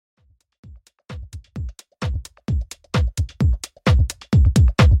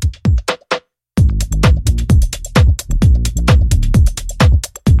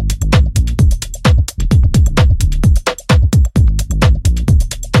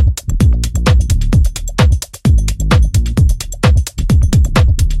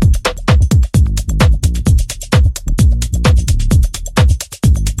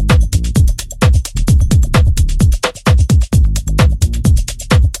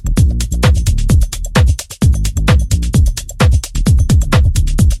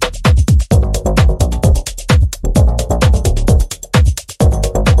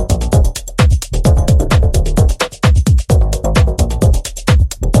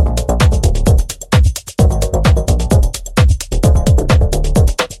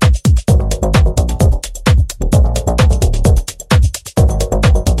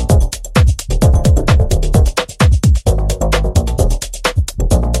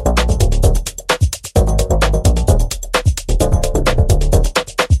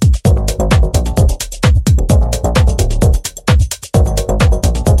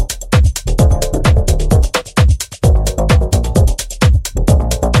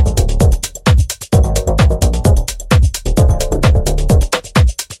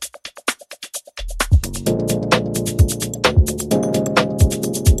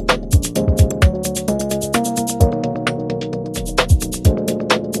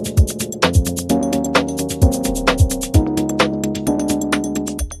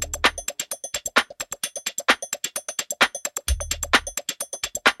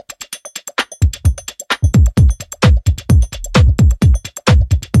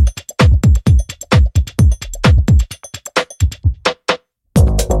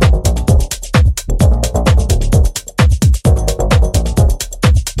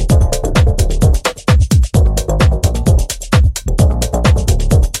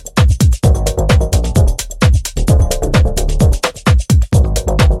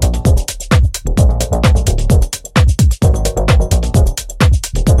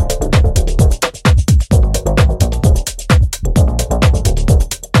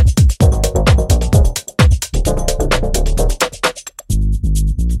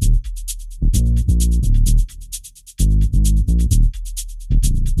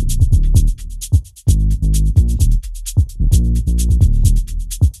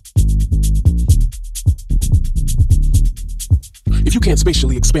can't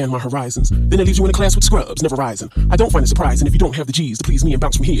spatially expand my horizons. Then it leaves you in a class with scrubs, never rising. I don't find it surprising if you don't have the G's to please me and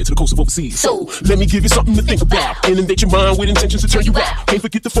bounce from here to the coast of overseas. So let me give you something to think about. Inundate your mind with intentions to turn you out. Can't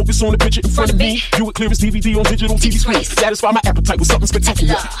forget to focus on the picture in front of me. View it clear as DVD on digital TV screen. Satisfy my appetite with something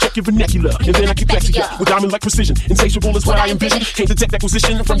spectacular. Check your vernacular, and then I get back to you with diamond-like precision. Insatiable is what I envision. Can't detect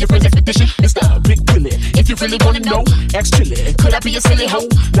acquisition from your friend's expedition. It's the Big Willie. If you really wanna know, ask Chili. Could I be a silly hoe?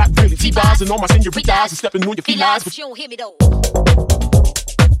 Not really. T-bars and all my senoritas and stepping on your felines, but you don't hear me though.